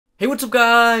Hey, what's up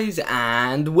guys,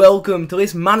 and welcome to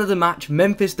this Man of the Match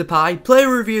Memphis Depay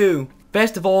player review.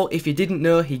 First of all, if you didn't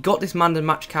know, he got this Man of the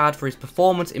Match card for his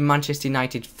performance in Manchester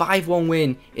United's 5-1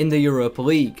 win in the Europa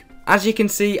League. As you can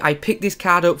see, I picked this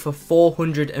card up for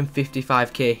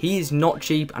 455k. He is not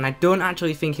cheap, and I don't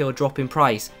actually think he'll drop in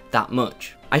price that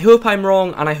much. I hope I'm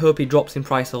wrong, and I hope he drops in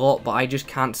price a lot, but I just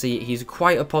can't see it. He's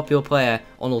quite a popular player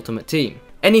on Ultimate Team.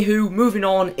 Anywho, moving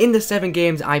on, in the 7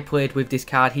 games I played with this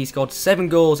card, he scored 7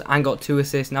 goals and got 2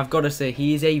 assists, and I've got to say,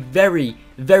 he is a very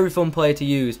fun player to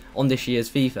use on this year's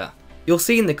FIFA. You'll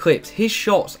see in the clips, his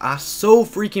shots are so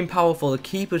freaking powerful, the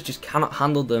keepers just cannot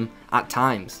handle them at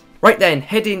times. Right then,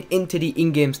 heading into the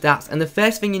in-game stats, and the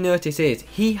first thing you notice is,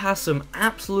 he has some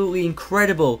absolutely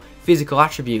incredible physical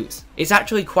attributes. It's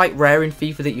actually quite rare in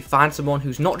FIFA that you find someone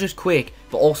who's not just quick,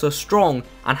 but also strong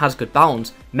and has good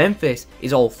balance. Memphis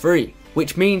is all 3.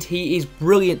 Which means he is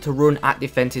brilliant to run at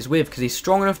defences with, because he's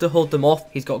strong enough to hold them off,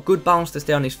 he's got good balance to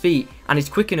stay on his feet, and he's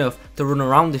quick enough to run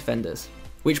around defenders.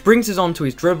 Which brings us on to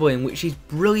his dribbling, which is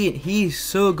brilliant. He is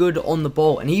so good on the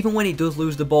ball, and even when he does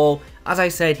lose the ball, as I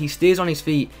said, he stays on his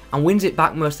feet and wins it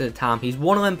back most of the time. He's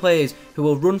one of them players who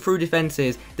will run through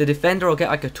defences, the defender will get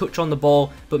like a touch on the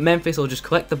ball, but Memphis will just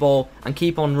collect the ball and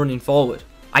keep on running forward.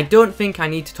 I don't think I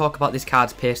need to talk about this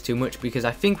card's pace too much, because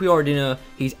I think we already know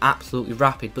he's absolutely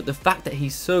rapid, but the fact that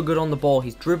he's so good on the ball,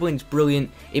 his dribbling is brilliant,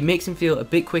 it makes him feel a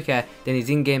bit quicker than his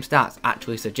in-game stats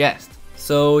actually suggest.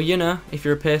 So, you know, if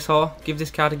you're a pace whore, give this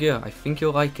card a go, I think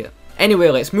you'll like it. Anyway,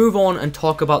 let's move on and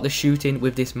talk about the shooting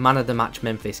with this Man of the Match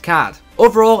Memphis card.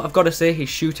 Overall, I've got to say his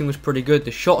shooting was pretty good.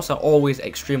 The shots are always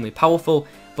extremely powerful,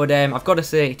 but I've got to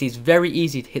say it is very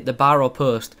easy to hit the bar or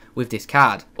post with this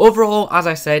card. Overall, as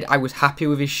I said, I was happy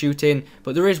with his shooting,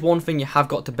 but there is one thing you have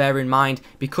got to bear in mind.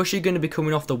 Because you're going to be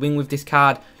coming off the wing with this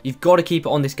card, you've got to keep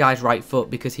it on this guy's right foot,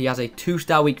 because he has a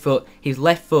 2-star weak foot. His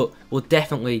left foot will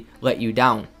definitely let you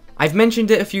down. I've mentioned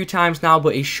it a few times now,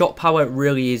 but his shot power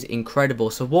really is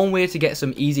incredible. So one way to get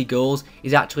some easy goals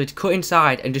is actually to cut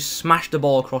inside and just smash the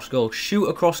ball across goal, shoot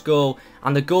across goal,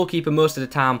 and the goalkeeper most of the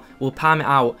time will palm it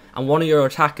out, and one of your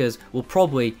attackers will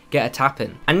probably get a tap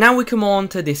in. And now we come on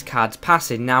to this card's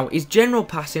passing. Now, his general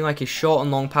passing, like his short and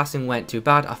long passing, weren't too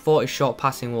bad. I thought his short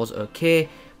passing was okay.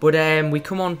 But we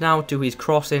come on now to his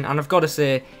crossing, and I've got to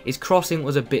say, his crossing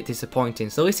was a bit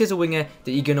disappointing. So this is a winger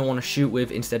that you're going to want to shoot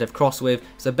with instead of cross with,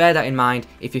 so bear that in mind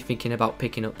if you're thinking about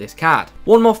picking up this card.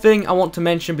 One more thing I want to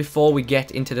mention before we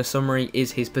get into the summary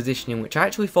is his positioning, which I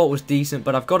actually thought was decent,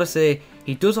 but I've got to say,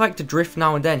 he does like to drift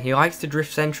now and then. He likes to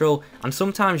drift central, and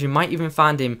sometimes you might even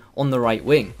find him on the right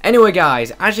wing. Anyway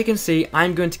guys, as you can see,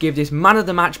 I'm going to give this Man of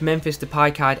the Match Memphis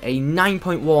Depay card a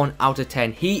 9.1 out of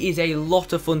 10. He is a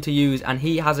lot of fun to use, and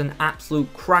he has an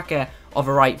absolute cracker of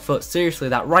a right foot. Seriously,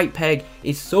 that right peg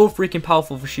is so freaking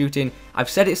powerful for shooting. I've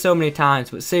said it so many times,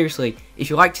 but seriously, if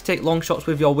you like to take long shots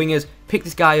with your wingers, pick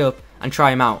this guy up and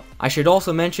try him out. I should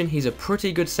also mention he's a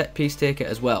pretty good set piece taker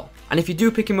as well. And if you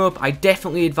do pick him up, I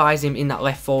definitely advise him in that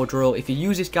left forward role. If you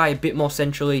use this guy a bit more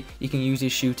centrally, you can use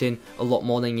his shooting a lot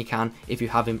more than you can if you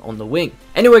have him on the wing.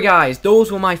 Anyway guys,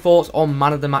 those were my thoughts on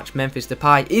Man of the Match Memphis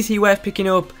Depay. Is he worth picking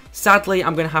up? Sadly,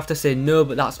 I'm going to have to say no,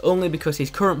 but that's only because his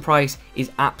current price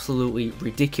is absolutely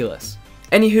ridiculous.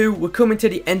 Anywho, we're coming to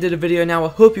the end of the video now. I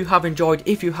hope you have enjoyed.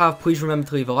 If you have, please remember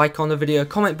to leave a like on the video,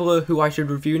 comment below who I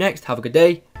should review next. Have a good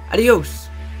day. Adios.